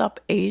messed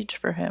up age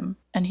for him.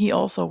 And he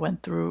also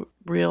went through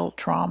real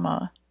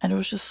trauma. And it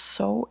was just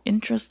so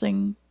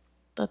interesting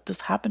that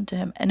this happened to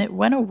him. And it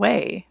went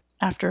away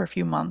after a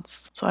few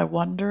months. So I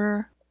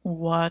wonder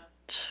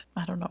what,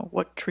 I don't know,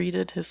 what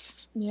treated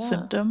his Yeah.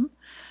 symptom.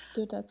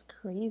 Dude, that's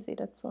crazy.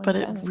 That's so But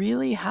intense. it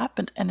really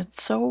happened. And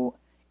it's so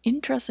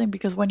interesting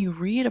because when you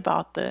read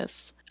about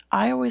this,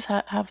 I always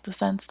have the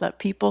sense that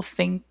people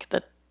think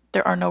that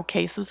there are no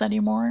cases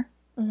anymore,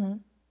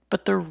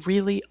 but there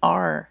really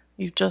are.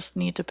 You just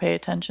need to pay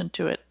attention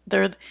to it.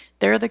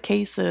 They're the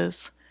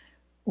cases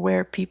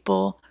where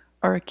people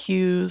are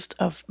accused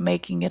of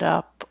making it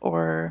up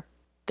or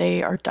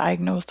they are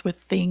diagnosed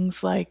with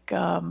things like,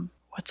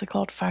 what's it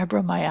called?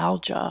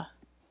 Fibromyalgia.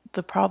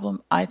 The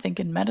problem, I think,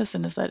 in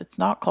medicine is that it's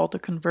not called a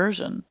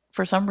conversion.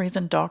 For some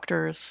reason,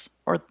 doctors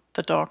or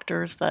the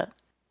doctors that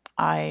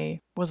I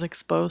was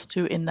exposed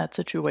to in that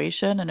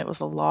situation, and it was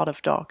a lot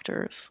of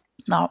doctors,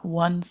 not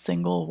one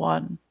single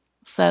one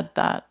said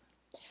that.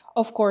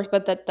 Of course,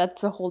 but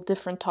that's a whole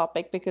different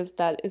topic because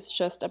that is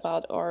just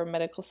about our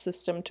medical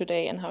system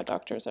today and how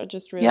doctors are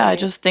just really. Yeah, I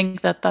just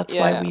think that that's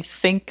why Yeah. we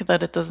think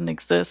that it doesn't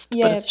exist,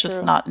 Yeah, but it's just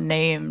true. not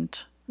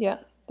named. Yeah,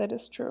 that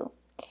is true.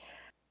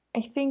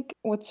 I think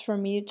what's for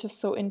me just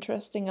so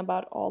interesting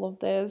about all of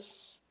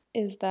this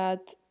is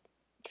that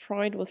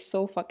Freud was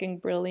so fucking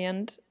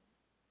brilliant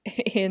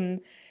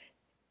in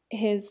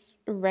his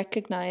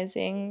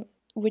recognizing,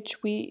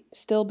 which we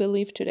still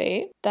believe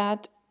today,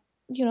 that,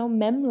 you know,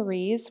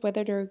 memories,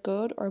 whether they're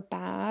good or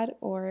bad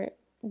or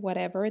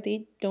whatever,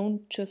 they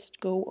don't just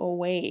go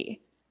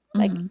away.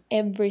 Like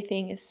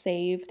everything is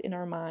saved in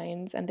our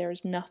minds and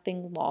there's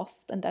nothing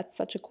lost. And that's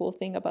such a cool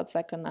thing about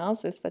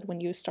psychoanalysis, that when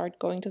you start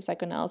going to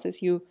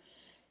psychoanalysis, you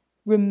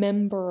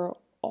remember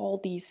all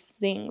these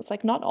things,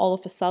 like not all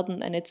of a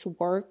sudden, and it's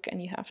work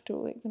and you have to,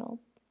 like, you know,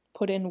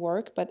 put in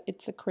work, but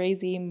it's a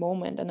crazy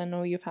moment. And I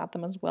know you've had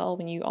them as well,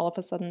 when you all of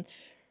a sudden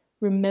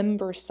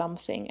remember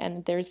something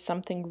and there's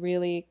something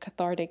really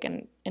cathartic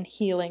and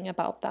healing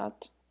about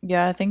that.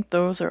 Yeah, I think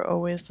those are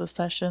always the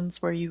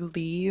sessions where you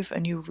leave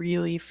and you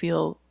really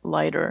feel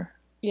lighter.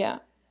 Yeah.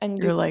 And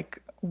You're like,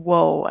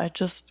 whoa, I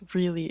just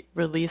really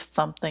released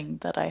something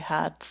that I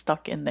had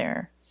stuck in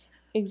there.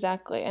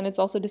 Exactly. And it's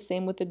also the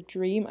same with a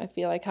dream. I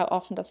feel like, how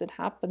often does it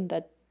happen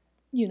that,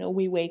 you know,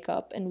 we wake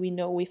up and we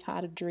know we've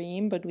had a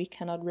dream, but we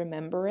cannot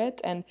remember it.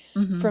 And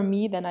for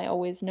me, then I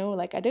always know,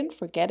 like, I didn't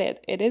forget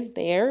it. It is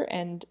there.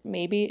 And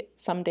maybe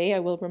someday I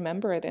will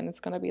remember it and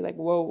it's going to be like,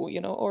 whoa, you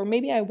know, or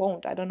maybe I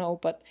won't. I don't know.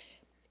 But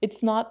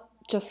it's not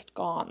just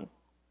gone.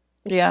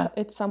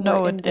 It's somewhere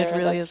No, in there. it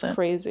really That's isn't.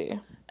 crazy.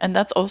 And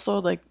that's also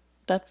like,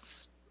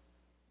 that's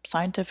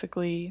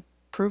scientifically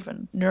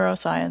proven.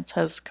 Neuroscience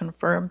has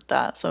confirmed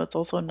that. So it's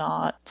also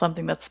not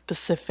something that's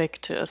specific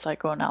to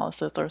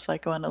psychoanalysis or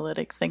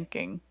psychoanalytic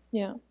thinking.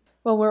 Yeah.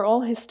 Well, we're all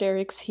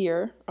hysterics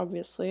here,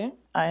 obviously.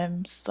 I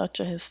am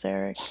such a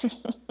hysteric.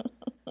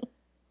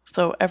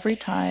 So every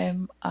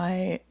time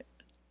I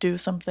do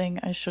something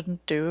I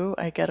shouldn't do,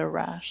 I get a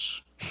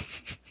rash.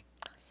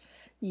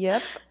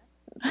 Yep.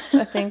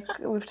 I think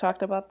we've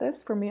talked about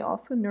this. For me,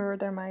 also,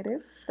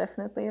 neurodermitis,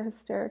 definitely a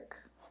hysteric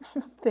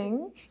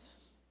thing.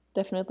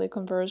 Definitely a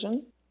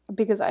conversion.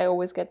 Because I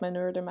always get my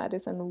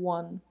neurodermitis in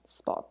one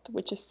spot,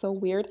 which is so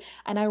weird.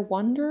 And I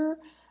wonder,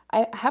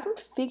 I haven't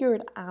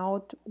figured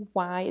out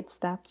why it's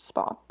that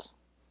spot.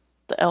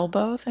 The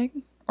elbow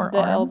thing? Or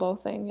The arm? elbow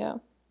thing, yeah.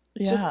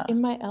 It's Yeah. just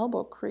in my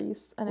elbow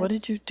crease. And What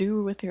did you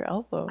do with your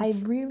elbows? I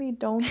really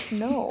don't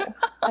know.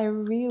 I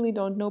really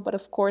don't know. But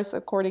of course,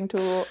 according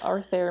to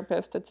our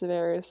therapist, it's a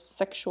very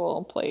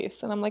sexual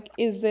place. And I'm like,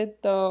 is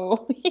it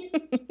though?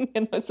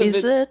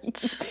 Is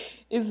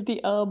it? Is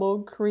the elbow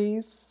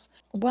crease?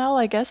 Well,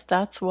 I guess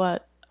that's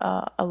what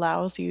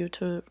allows you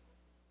to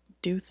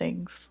do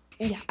things.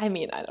 Yeah, I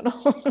mean, I don't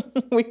know.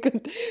 we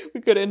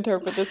could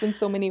interpret this in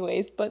so many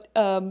ways, but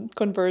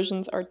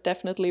conversions are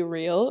definitely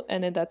real,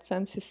 and in that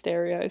sense,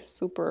 hysteria is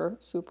super,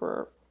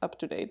 super up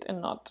to date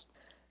and not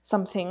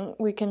something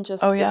we can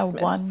just Oh yeah,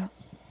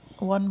 dismiss.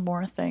 one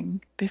more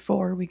thing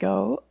before we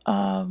go.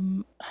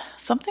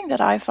 Something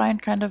that I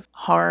find kind of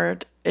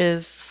hard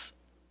is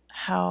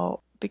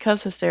how,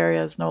 because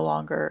hysteria is no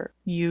longer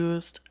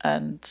used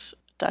and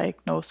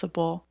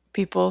diagnosable,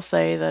 people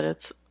say that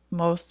it's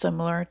most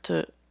similar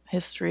to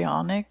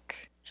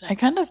histrionic. And I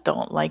kind of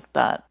don't like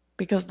that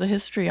because the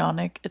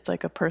histrionic, it's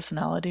like a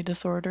personality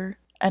disorder,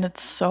 and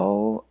it's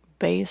so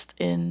based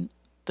in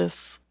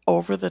this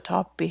over the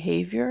top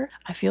behavior.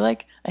 I feel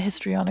like a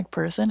histrionic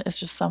person is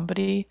just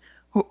somebody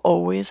who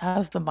always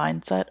has the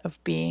mindset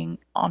of being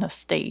on a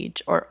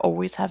stage or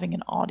always having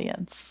an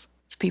audience.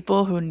 It's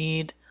people who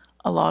need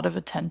a lot of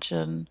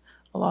attention,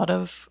 a lot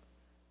of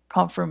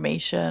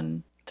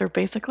confirmation. They're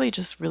basically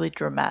just really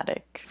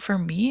dramatic. For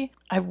me,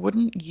 I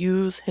wouldn't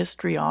use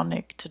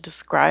histrionic to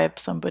describe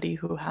somebody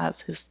who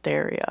has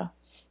hysteria.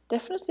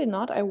 Definitely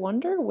not. I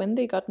wonder when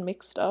they got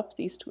mixed up,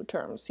 these two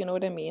terms. You know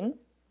what I mean?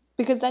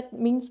 Because that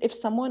means if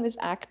someone is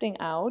acting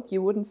out,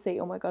 you wouldn't say,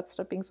 oh my God,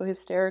 stop being so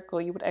hysterical.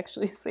 You would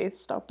actually say,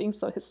 stop being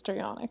so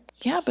histrionic.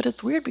 Yeah, but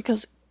it's weird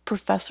because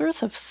professors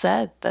have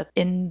said that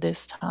in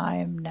this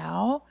time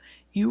now,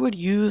 you would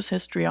use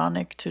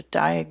histrionic to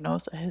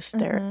diagnose a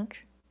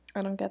hysteric. I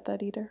don't get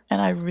that either.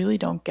 And I really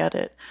don't get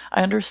it.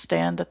 I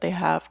understand that they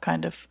have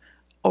kind of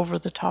over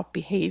the top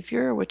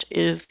behavior, which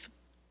is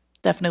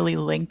definitely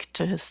linked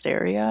to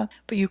hysteria,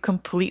 but you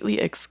completely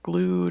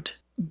exclude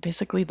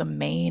basically the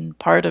main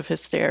part of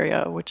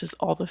hysteria, which is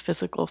all the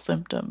physical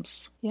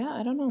symptoms. Yeah,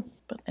 I don't know.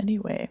 But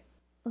anyway.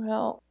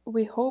 Well,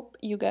 we hope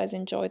you guys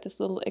enjoyed this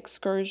little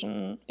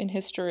excursion in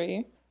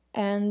history.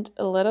 And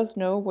let us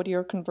know what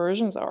your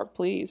conversions are,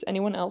 please.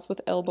 Anyone else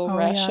with elbow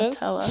rashes?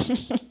 Yeah, tell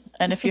us.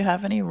 And if you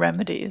have any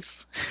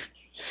remedies,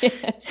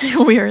 yes.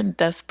 we are in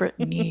desperate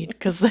need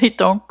because they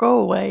don't go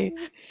away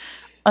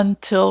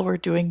until we're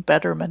doing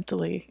better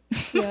mentally.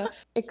 Yeah,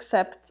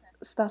 except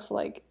stuff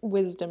like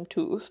wisdom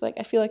tooth. Like,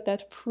 I feel like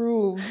that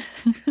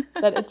proves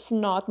that it's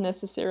not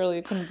necessarily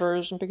a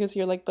conversion because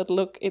you're like, but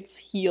look, it's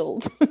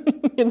healed.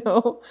 You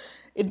know?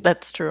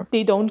 That's true.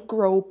 They don't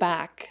grow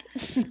back.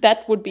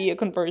 That would be a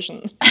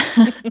conversion.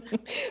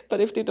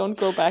 But if they don't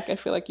grow back, I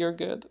feel like you're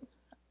good.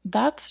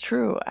 That's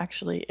true,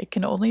 actually. It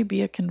can only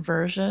be a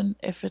conversion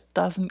if it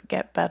doesn't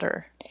get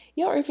better.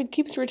 Yeah, or if it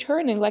keeps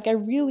returning. Like, I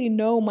really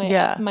know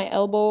my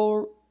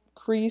elbow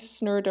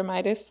crease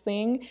neurodermitis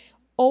thing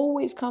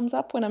always comes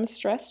up when I'm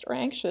stressed or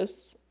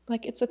anxious.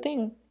 Like, it's a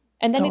thing.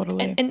 And then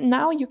Totally. and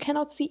now you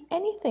cannot see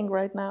anything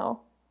right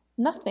now.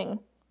 Nothing.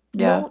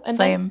 Yeah, and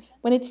same. then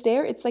when it's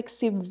there, it's like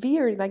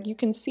severe. Like, you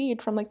can see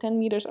it from like 10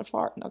 meters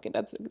afar. Okay,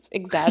 it's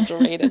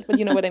exaggerated, but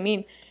you know what I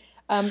mean.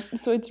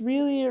 So it's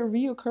really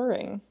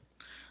reoccurring.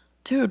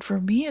 Dude, for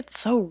me, it's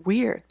so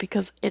weird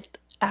because it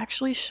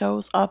actually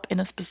shows up in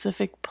a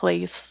specific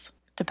place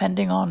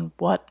depending on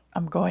what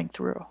I'm going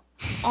through.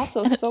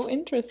 Also, so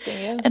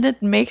interesting, yeah. And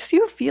it makes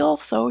you feel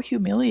so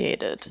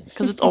humiliated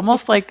because it's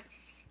almost like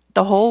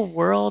the whole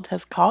world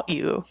has caught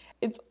you.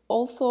 It's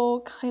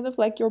also kind of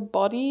like your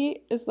body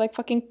is like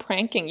fucking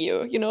pranking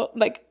you, you know?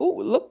 Like, oh,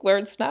 look where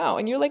it's now.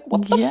 And you're like,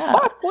 what the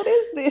fuck? What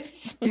is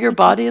this? Your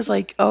body is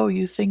like, oh,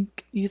 you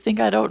think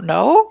I don't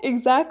know?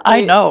 Exactly.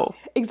 I know.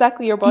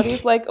 Exactly. Your body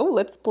is like, oh,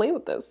 let's play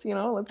with this, you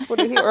know? Let's put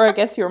it here. Or I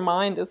guess your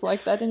mind is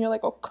like that. And you're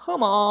like, oh,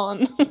 come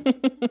on.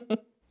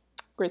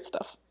 Great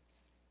stuff.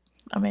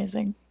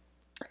 Amazing.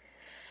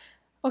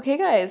 Okay,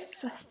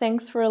 guys,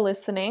 thanks for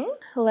listening.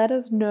 Let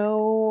us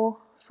know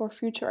for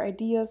future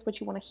ideas what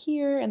you want to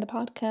hear in the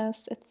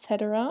podcast,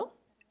 etc.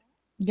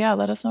 Yeah,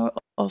 let us know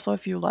also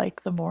if you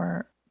like the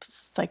more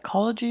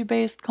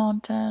psychology-based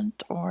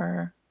content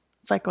or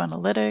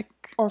psychoanalytic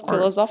or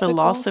philosophical.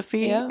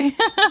 Philosophy. Yeah.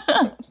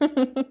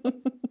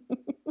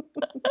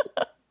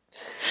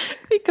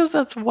 Because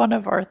that's one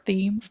of our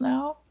themes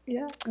now.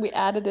 Yeah, we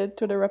added it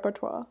to the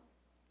repertoire.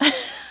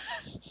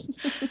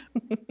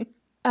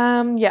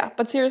 Yeah,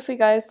 but seriously,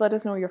 guys, let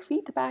us know your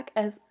feedback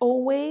as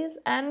always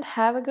and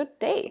have a good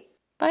day.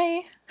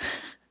 Bye.